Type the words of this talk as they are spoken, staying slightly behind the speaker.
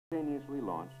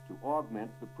launched to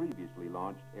augment the previously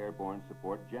launched airborne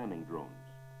support jamming drones.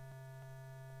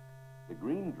 The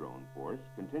green drone force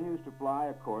continues to fly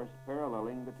a course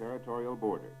paralleling the territorial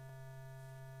border.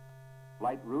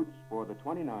 Flight routes for the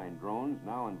 29 drones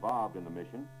now involved in the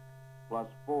mission, plus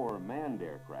 4 manned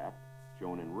aircraft,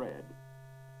 shown in red,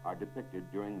 are depicted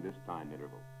during this time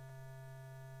interval.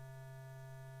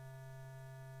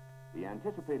 The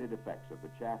anticipated effects of the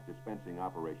chaff dispensing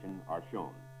operation are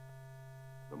shown.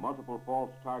 The multiple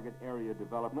false target area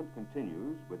development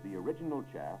continues, with the original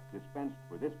chaff dispensed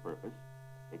for this purpose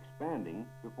expanding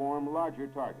to form larger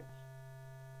targets.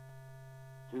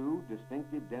 2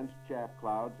 distinctive dense chaff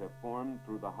clouds have formed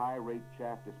through the high-rate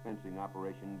chaff dispensing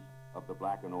operations of the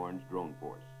black and orange drone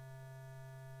force.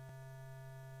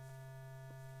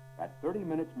 At 30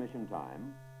 minutes mission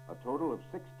time, a total of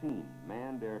 16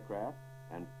 manned aircraft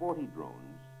and 40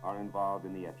 drones are involved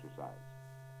in the exercise.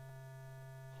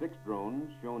 6 drones,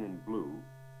 shown in blue,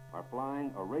 are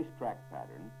flying a racetrack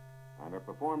pattern and are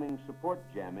performing support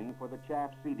jamming for the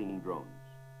chaff seeding drones.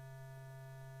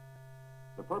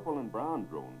 The purple and brown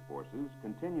drone forces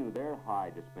continue their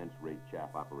high dispense rate chaff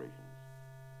operations.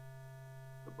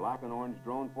 The black and orange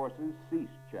drone forces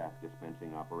cease chaff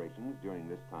dispensing operations during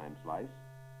this time slice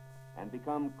and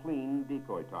become clean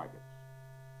decoy targets.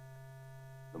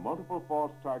 The multiple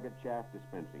false target chaff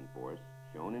dispensing force,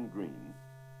 shown in green,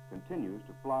 continues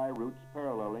to fly routes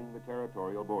paralleling the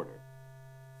territorial border.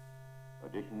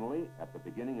 Additionally, at the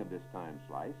beginning of this time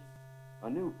slice, a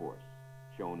new force,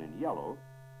 shown in yellow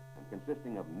and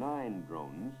consisting of 9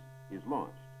 drones, is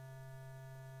launched.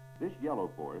 This yellow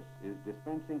force is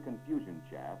dispensing confusion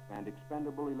chaff and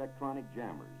expendable electronic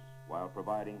jammers while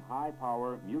providing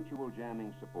high-power mutual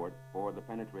jamming support for the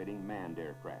penetrating manned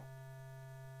aircraft.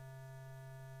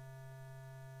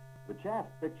 The chaff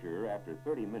picture after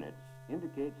 30 minutes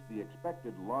indicates the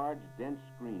expected large, dense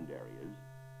screened areas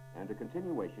and a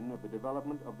continuation of the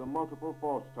development of the multiple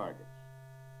false targets.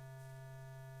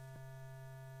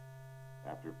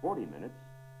 After 40 minutes,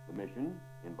 the mission,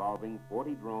 involving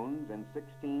 40 drones and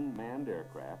 16 manned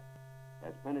aircraft,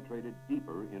 has penetrated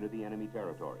deeper into the enemy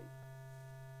territory.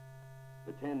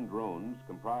 The 10 drones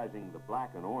comprising the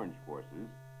black and orange forces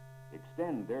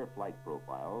extend their flight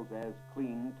profiles as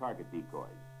clean target decoys,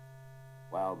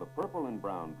 while the purple and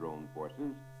brown drone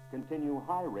forces continue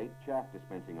high-rate chaff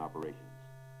dispensing operations.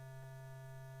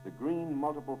 The green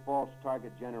multiple false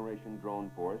target generation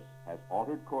drone force has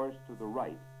altered course to the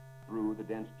right through the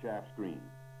dense chaff screen.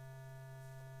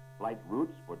 Flight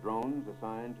routes for drones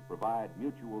assigned to provide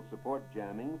mutual support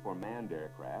jamming for manned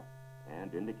aircraft,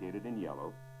 and indicated in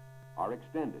yellow, are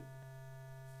extended.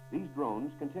 These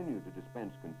drones continue to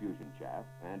dispense confusion chaff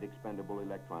and expendable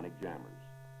electronic jammers.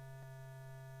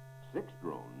 6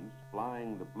 drones,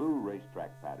 flying the blue racetrack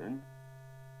pattern,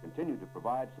 continue to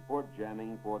provide support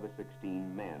jamming for the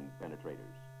 16 manned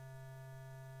penetrators.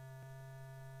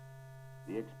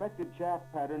 The expected chaff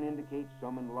pattern indicates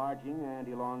some enlarging and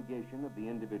elongation of the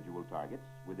individual targets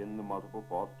within the multiple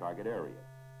false target area.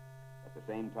 At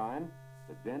the same time,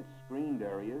 the dense screened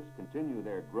areas continue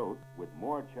their growth, with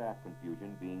more chaff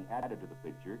confusion being added to the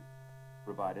picture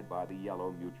provided by the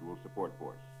yellow mutual support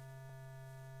force.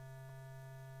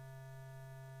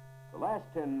 The last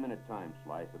 10-minute time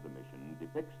slice of the mission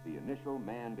depicts the initial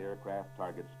manned aircraft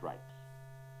target strikes.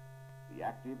 The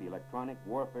active electronic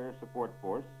warfare support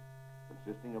force,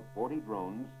 consisting of 40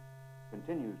 drones,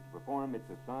 continues to perform its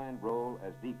assigned role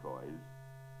as decoys,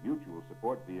 mutual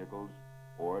support vehicles,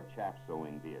 or chaff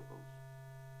sowing vehicles.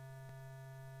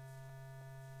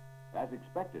 As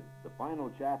expected, the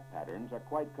final chaff patterns are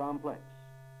quite complex,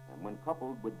 and when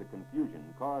coupled with the confusion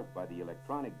caused by the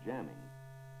electronic jamming,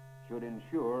 should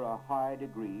ensure a high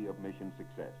degree of mission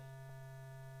success.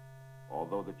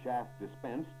 Although the chaff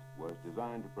dispensed was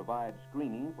designed to provide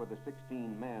screening for the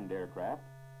 16 manned aircraft,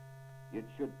 it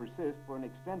should persist for an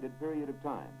extended period of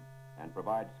time and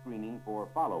provide screening for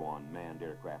follow-on manned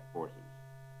aircraft forces.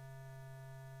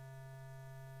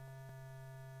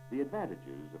 The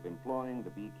advantages of employing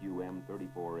the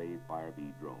BQM-34A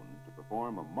Firebee drone to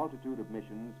perform a multitude of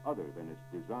missions other than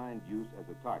its designed use as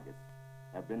a target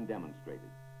have been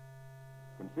demonstrated.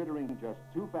 Considering just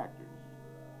 2 factors,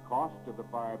 cost of the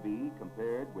Firebee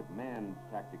compared with manned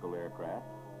tactical aircraft,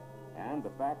 and the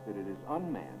fact that it is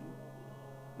unmanned,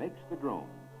 makes the drone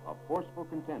a forceful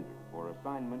contender for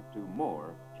assignment to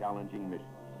more challenging missions.